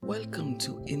Welcome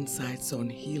to Insights on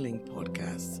Healing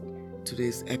podcast.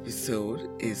 Today's episode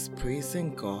is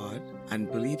praising God and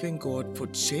believing God for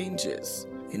changes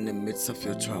in the midst of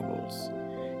your troubles.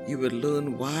 You will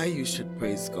learn why you should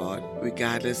praise God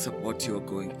regardless of what you are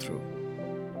going through.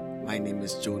 My name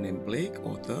is Joan Blake,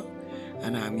 author,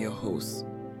 and I'm your host.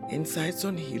 Insights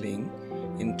on Healing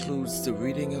includes the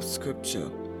reading of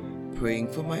scripture,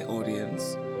 praying for my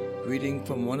audience, reading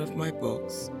from one of my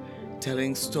books,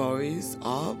 telling stories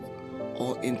of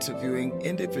or interviewing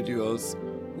individuals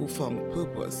who found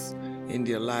purpose in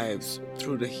their lives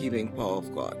through the healing power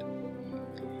of God.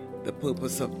 The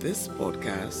purpose of this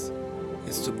podcast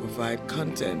is to provide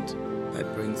content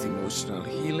that brings emotional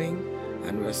healing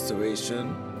and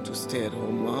restoration to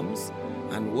stay-at-home moms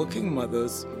and working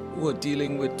mothers who are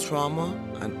dealing with trauma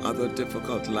and other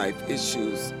difficult life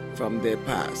issues from their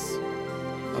past.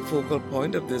 A focal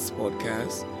point of this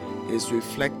podcast is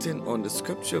reflecting on the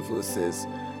scripture verses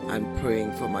and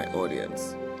praying for my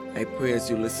audience. I pray as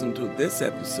you listen to this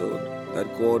episode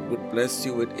that God would bless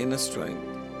you with inner strength,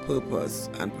 purpose,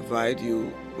 and provide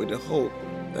you with the hope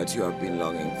that you have been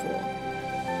longing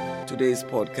for. Today's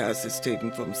podcast is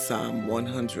taken from Psalm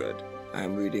 100. I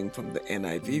am reading from the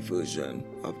NIV version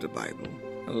of the Bible.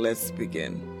 And let's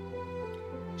begin.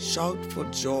 Shout for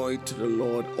joy to the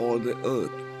Lord, all the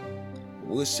earth.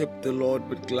 Worship the Lord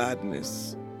with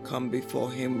gladness. Come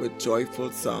before him with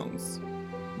joyful songs.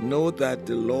 Know that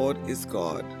the Lord is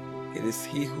God. It is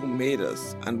he who made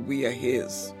us, and we are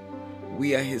his.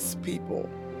 We are his people,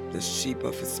 the sheep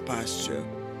of his pasture.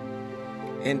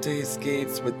 Enter his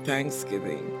gates with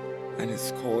thanksgiving, and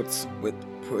his courts with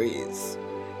praise.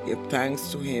 Give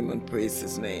thanks to him and praise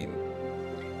his name.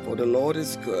 For the Lord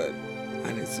is good,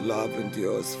 and his love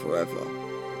endures forever,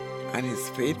 and his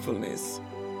faithfulness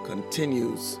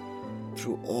continues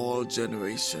through all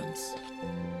generations.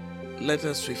 Let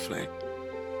us reflect.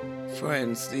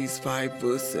 Friends, these 5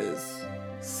 verses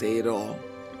say it all.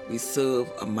 We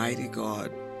serve a mighty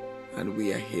God, and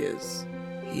we are his.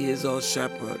 He is our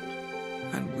shepherd,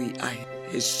 and we are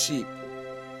his sheep.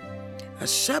 A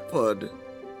shepherd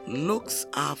looks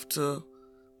after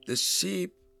the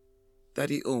sheep that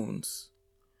he owns.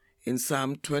 In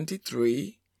Psalm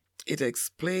 23, it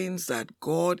explains that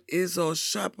God is our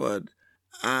shepherd,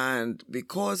 and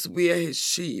because we are his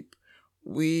sheep,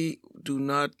 we do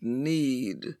not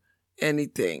need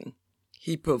anything.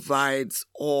 He provides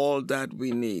all that we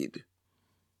need.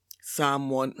 Psalm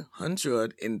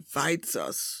 100 invites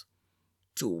us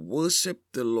to worship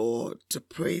the Lord, to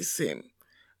praise him,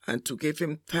 and to give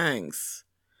him thanks,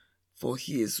 for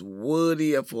he is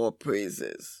worthy of our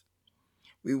praises.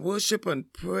 We worship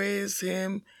and praise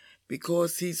him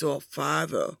because he's our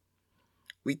Father.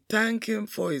 We thank him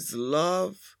for his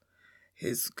love,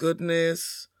 his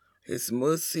goodness, his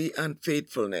mercy, and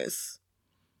faithfulness.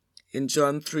 In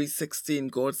John 3:16,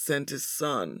 God sent his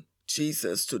Son,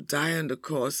 Jesus, to die on the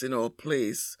cross in our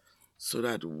place so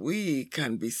that we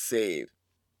can be saved.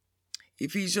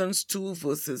 Ephesians 2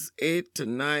 verses 8 to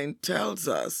 9 tells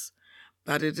us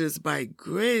that it is by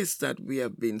grace that we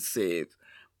have been saved,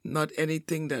 not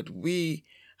anything that we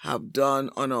have done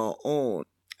on our own.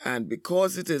 And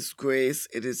because it is grace,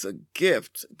 it is a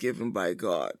gift given by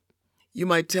God. You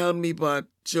might tell me, but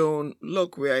Joan,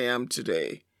 look where I am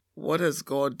today. What has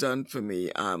God done for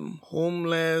me? I'm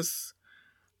homeless.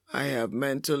 I have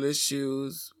mental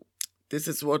issues. This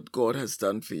is what God has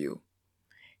done for you.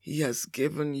 He has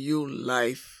given you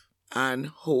life and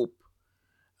hope.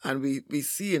 And we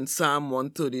see in Psalm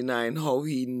 139 how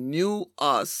he knew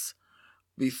us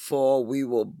before we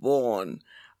were born.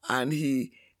 And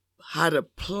he had a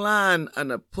plan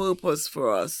and a purpose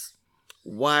for us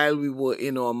while we were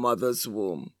in our mother's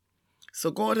womb.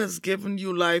 So God has given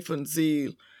you life and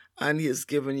zeal, and he has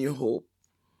given you hope.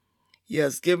 He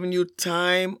has given you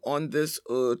time on this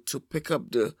earth to pick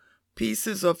up the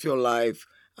pieces of your life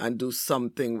and do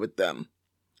something with them.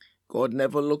 God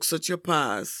never looks at your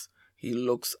past. He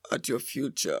looks at your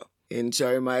future. In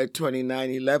Jeremiah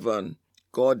 29:11,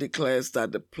 God declares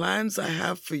that the plans I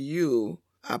have for you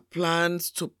are plans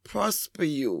to prosper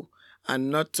you and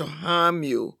not to harm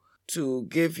you, to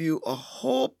give you a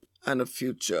hope and a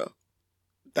future.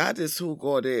 That is who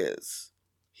God is.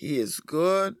 He is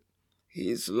good, he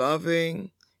is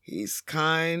loving, he is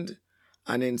kind,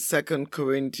 and in 2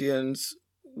 Corinthians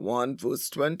 1 verse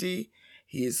 20,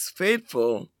 he is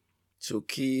faithful to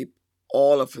keep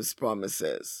all of his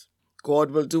promises.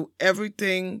 God will do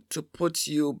everything to put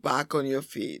you back on your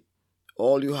feet.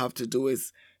 All you have to do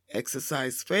is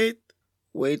exercise faith,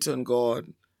 wait on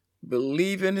God,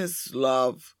 believe in his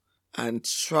love, and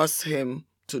trust him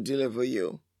to deliver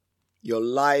you. Your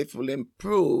life will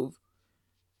improve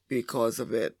because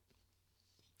of it.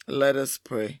 Let us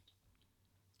pray.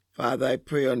 Father, I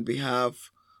pray on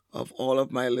behalf of all of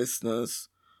my listeners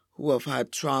who have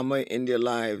had trauma in their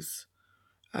lives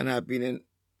and have been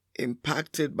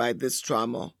impacted by this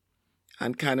trauma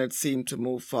and cannot seem to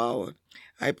move forward.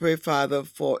 I pray, Father,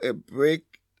 for a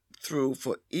breakthrough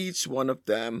for each one of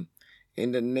them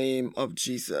in the name of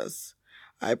Jesus.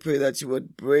 I pray that you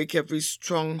would break every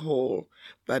stronghold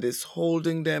that is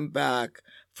holding them back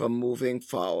from moving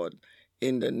forward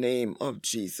in the name of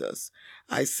Jesus.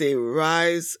 I say,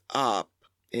 rise up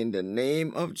in the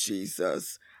name of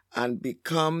Jesus and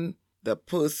become the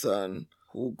person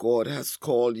who God has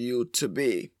called you to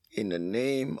be in the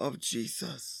name of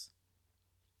Jesus.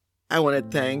 I want to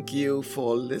thank you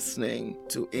for listening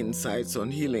to Insights on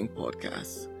Healing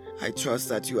podcast. I trust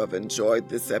that you have enjoyed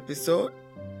this episode.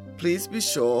 Please be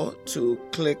sure to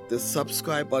click the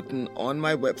subscribe button on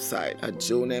my website at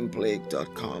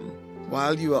joanmblake.com.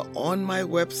 While you are on my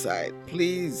website,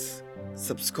 please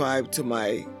subscribe to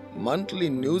my monthly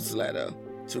newsletter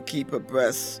to keep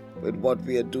abreast with what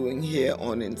we are doing here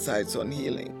on Insights on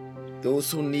Healing.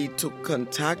 Those who need to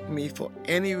contact me for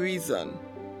any reason,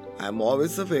 I'm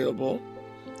always available.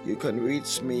 You can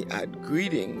reach me at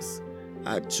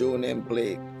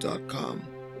greetings@joanmblake.com.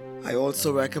 I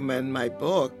also recommend my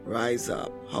book, Rise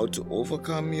Up, How to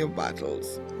Overcome Your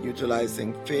Battles,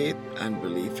 Utilizing Faith and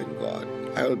Belief in God.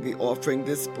 I will be offering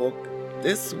this book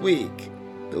this week,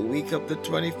 the week of the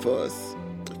 21st,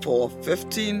 for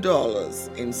 $15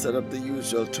 instead of the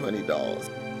usual $20.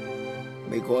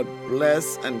 May God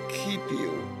bless and keep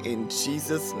you in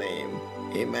Jesus' name.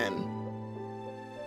 Amen.